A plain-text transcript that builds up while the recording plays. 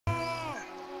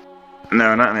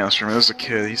No, not in the stream. It was a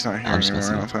kid. He's not here I'm just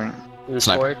anymore, I messing don't think. It was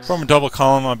Sniper. sports. From a double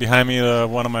column behind me,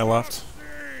 one on my left.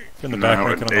 In the back No,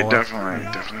 rank it on the left.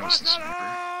 definitely wasn't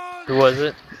Sniper. Who was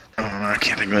it? I don't know, I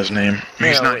can't think of his name.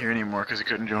 He's Yeah, not wait. here anymore because he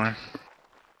couldn't join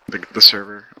the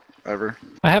server ever.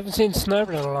 I haven't seen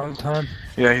Sniper in a long time.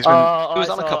 Yeah, he's been. Oh, He was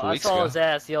I on a saw- couple weeks I saw ago. his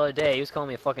ass the other day. He was calling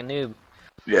me a fucking noob.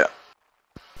 Yeah.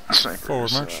 Sniper.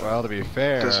 Forward march. Well, to be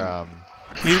fair, Doesn't-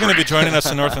 He's going to be joining us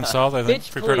in north and south, I think.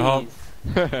 Bitch, Prepare to halt.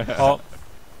 please. Halt.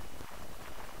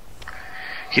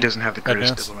 He doesn't have the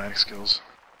greatest Advance. diplomatic skills.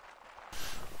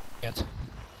 Yet.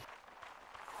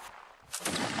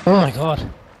 Oh my god.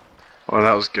 Well,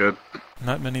 that was good.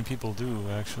 Not many people do,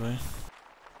 actually.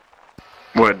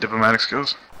 What, diplomatic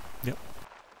skills? Yep.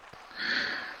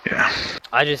 Yeah.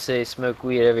 I just say smoke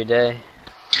weed every day.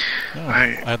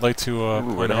 Yeah, I'd like to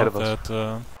Ooh, point ahead out of us.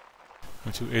 that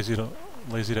I'm too lazy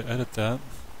to edit that.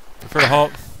 Prepare to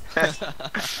halt.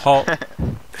 Halt.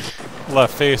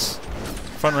 Left face.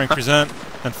 Front rank present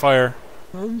and fire.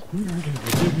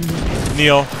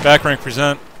 Kneel. Back rank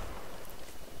present.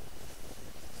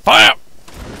 Fire!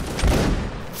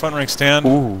 Front rank stand.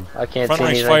 Ooh. I can't Front see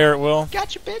rank anything. fire at will.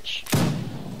 Gotcha, bitch.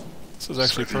 This is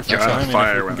actually So perfect you gotta timing if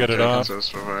fire you when can get the it off. captain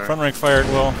says to fire. Front rank fire at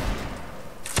will.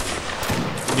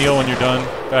 Kneel when you're done.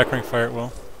 Back rank fire at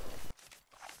will.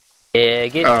 Yeah,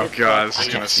 get Oh it. god, this is I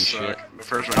gonna can't see suck. shit. The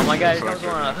first Oh my god, round here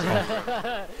comes sucked.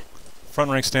 one.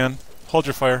 Front rank stand. Hold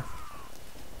your fire.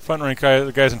 Front rank guy,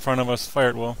 the guys in front of us, fire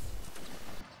at will.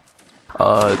 To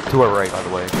our right, by the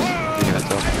way. Give you a heads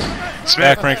up.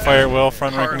 Back rank fire at will.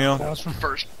 Front rank Fire. kneel. That was from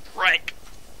First rank.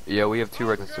 Yeah, we have two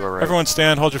right to our right. Everyone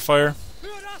stand. Hold your fire.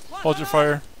 Hold your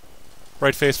fire.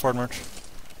 Right face forward march.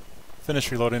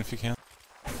 Finish reloading if you can.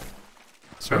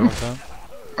 Sorry about that.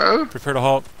 Oh. Prepare to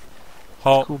halt.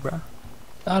 Halt. Cool, bro.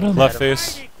 Adam. Left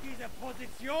face.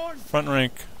 Front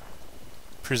rank.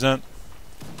 Present.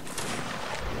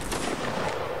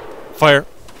 Fire.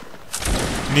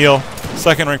 Kneel.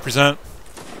 Second rank present.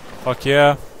 Fuck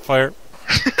yeah. Fire.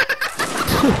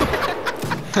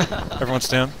 Everyone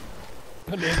stand.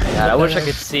 God, I wish I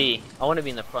could see. I want to be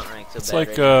in the front rank so It's bad. like,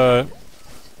 right now.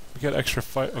 we got extra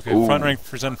fire. Okay, Ooh. front rank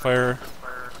present fire.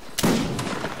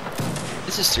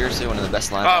 This is seriously one of the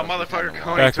best lines. Oh, motherfucker,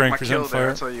 Coney Back took rank my kill present there, fire.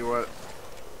 I'll tell you what.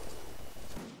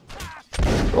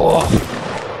 Oh,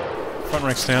 Front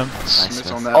rank stand. Smith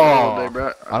Smith. on that Oh, all day, bro.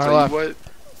 on I'll our tell left. you what.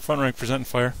 Front rank present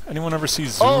fire. Anyone ever see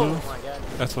Zulu? Oh my god.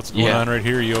 That's what's going Yeah. on right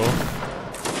here, yo.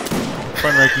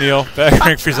 Front rank kneel. Back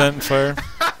rank present and fire.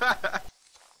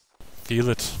 Feel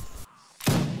it.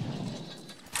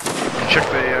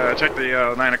 Check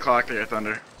the 9 o'clock there,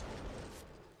 Thunder.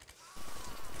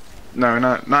 No,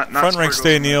 not Front rank Spriggles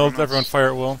stay and kneeled. everyone Everyone else. fire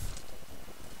at will.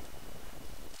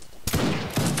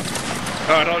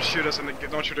 Oh, don't shoot us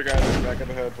don't shoot a guy in the back of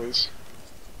the head, please.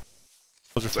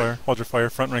 Hold your fire. Hold your fire.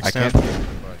 Front rank I stand. can't see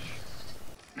the bush.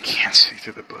 I can't see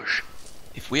through the bush.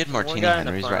 If we had One Martini guy in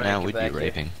the Henrys front right now, rank, we'd get be back here.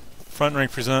 raping. Front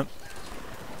rank present.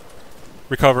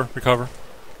 Recover. Recover.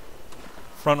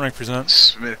 Front rank present.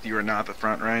 Smith, you are not the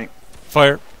front rank.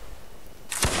 Fire.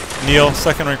 Kneel.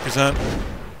 Second rank present.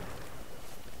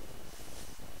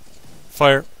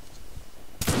 Fire.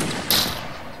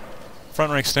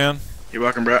 Front rank stand. You're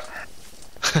welcome, bro.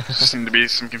 Seemed to be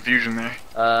some confusion there.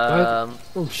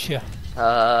 oh shit.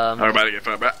 Oh, we're about to get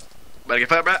fired back. About to get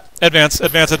fired back. Advance.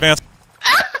 Advance. Advance.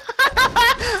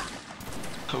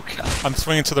 Oh god. I'm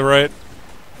swinging to the right.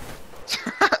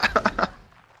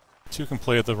 You can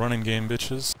play at the running game,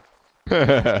 bitches.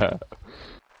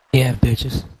 Yeah,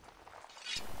 bitches.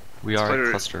 We are Player- a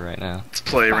cluster right now. Let's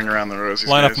play Ring Around the Roses.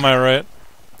 Line up guys. to my right.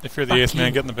 If you're the Fuck 8th man,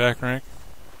 you. get in the back rank.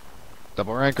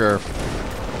 Double rank or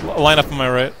Line up on my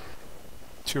right.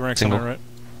 2 ranks Single. on my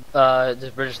right.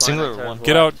 Just British Single line. or turn one?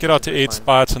 left. Get out to 8 British line.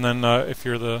 spots, and then if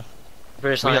you're the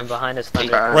British We line have behind us. eight.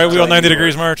 Thunder. right wheel, 90 you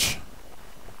degrees march.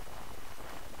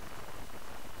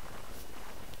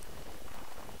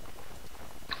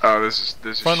 Oh, this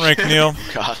is Front rank kneel.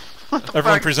 God.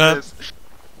 Everyone present.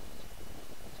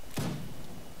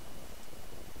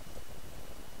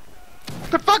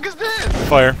 The fuck is this?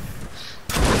 Fire.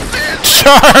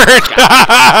 Charge!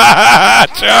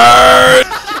 Charge!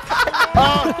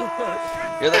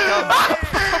 Here they come.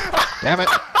 damn it!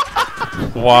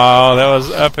 Wow, that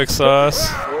was epic sauce.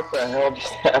 What the hell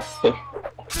just happened?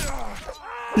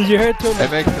 Did you hear too much?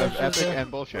 It makes them epic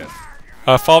and bullshit.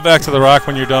 Fall back to the rock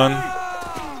when you're done.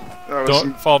 That was Don't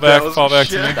some- fall that back. was Fall some back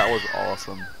to shit. me. That was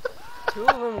awesome. Two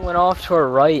of them went off to our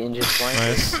right and just blanked.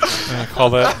 Nice. Call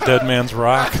that dead man's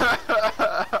rock.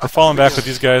 We're falling back with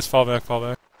these guys. Fall back. Fall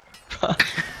back.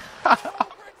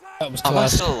 That was How am I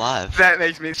classic. still alive? That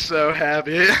makes me so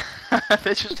happy.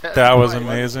 They just had That was no idea.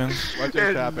 amazing. What just They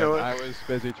had happened? no- I was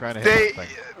busy trying to They, hit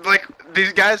something. like,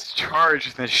 these guys charged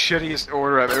in the shittiest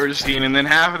order I've ever seen, and then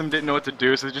half of them didn't know what to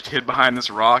do, so they just hid behind this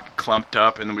rock, clumped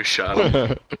up, and then we shot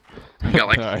them. We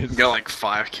got Nice. like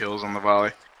 5 kills on the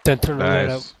volley. Then turn around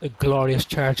Nice. a glorious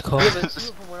charge call. Yeah, but 2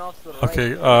 of them went off to the right.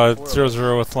 Okay,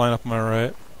 0-0 with line up on my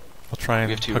right. I'll try We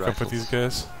and have 2 hook up with rifles. these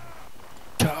guys.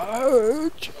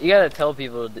 Charge! You gotta tell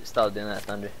people to stop doing that,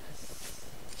 Thunder.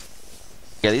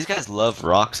 Yeah, these guys love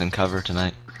rocks and cover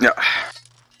tonight. Yeah.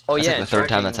 Oh That's yeah, like the and third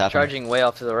time that's happened. Charging way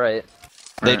off to the right.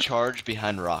 They Right. charge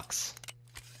behind rocks.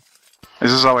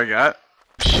 Is this all we got?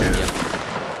 Shit.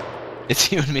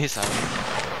 It's you and me, Simon.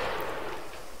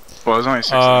 Well, there's only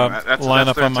 6 of them. Line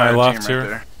that's up on my their left team right here.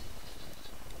 there.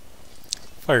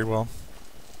 Fired well.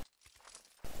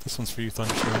 This one's for you,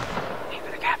 Thunderstorm.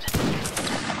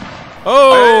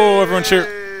 Oh, everyone cheer!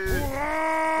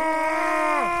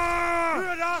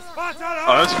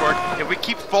 Oh, this worked. If we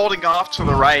keep folding off to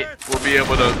the right, we'll be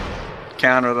able to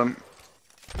counter them.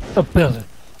 A building.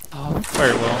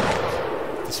 Fired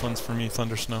well. This one's for me,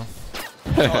 Thundersnow.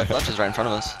 Oh, left is right in front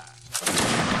of us.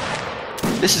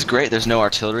 This is great, there's no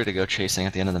artillery to go chasing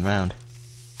at the end of the round.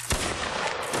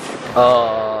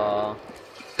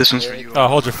 This one's for you.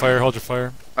 Hold your fire, hold your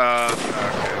fire. Okay,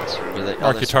 that's right. Were they- oh,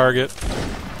 Mark your there's- target.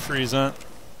 Freeze on.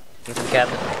 Get the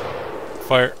captain.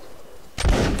 Fire.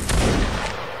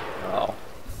 Oh.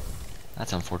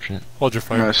 That's unfortunate. Hold your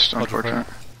fire. Most Hold your fire.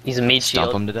 unfortunate. He's a meat Stomp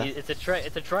shield. him to death. It's a trap.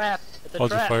 It's a trap. It's a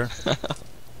Hold your trap. fire.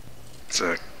 It's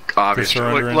a obvious. You're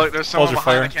Look, surrendering. look, there's Hold someone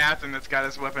your behind the fire. captain that's got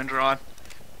his weapon drawn.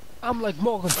 I'm like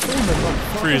Morgan Freeman,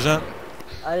 motherfucker. Freeze on.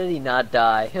 How did he not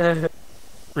die?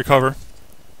 Recover.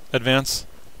 Advance.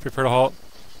 Prepare to halt.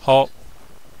 Halt.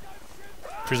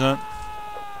 Present.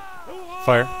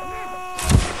 Fire.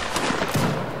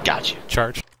 Got you.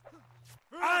 Charge.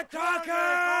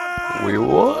 We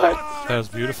what? That was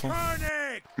beautiful.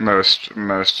 Most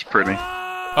pretty. Who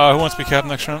wants to be captain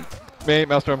next round? Me,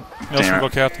 Maelstrom. Nelson, Damn go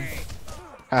it. captain.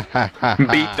 Ha ha ha.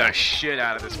 Beat the shit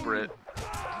out of this Brit.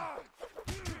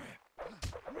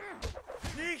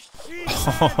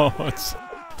 Oh,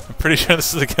 I'm pretty sure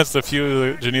this is against a few of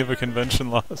the Geneva Convention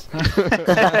laws.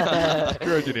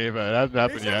 Screw Geneva. It hasn't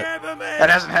happened yet. That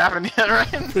hasn't happened yet, right?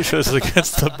 Pretty sure this is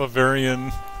against the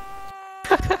Bavarian.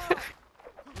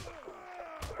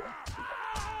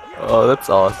 Oh, that's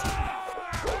awesome.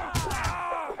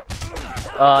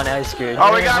 Oh, now he's screwed.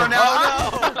 Oh, we got him now!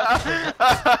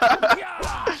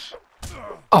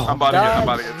 Oh, I'm about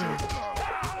to get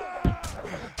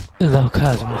to it. no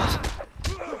cosmos.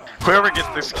 Whoever gets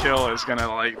this kill is gonna,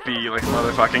 like, be, like,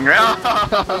 motherfucking...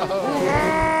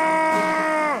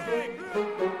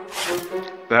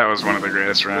 That was one of the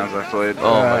greatest rounds I played.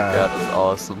 Oh my god, that's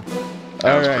awesome.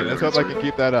 That was Alright, pretty let's hope I good. can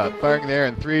keep that up. Firing there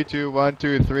in 3, 2, 1,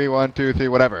 2, 3, 1, 2, 3,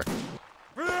 whatever.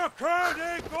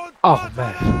 Oh,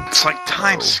 man. It's like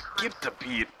time skipped a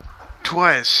beat.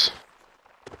 Twice.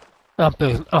 I'm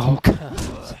building all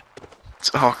kinds.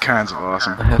 It's all kinds of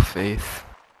awesome. I have faith.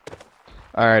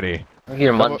 Alrighty. Look at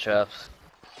your mutton chops.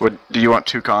 What, do you want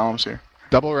 2 columns here?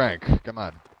 Double rank. Come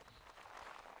on.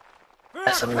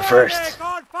 That's in the first.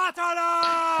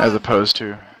 As opposed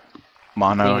to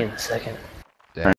mono. Me in the second.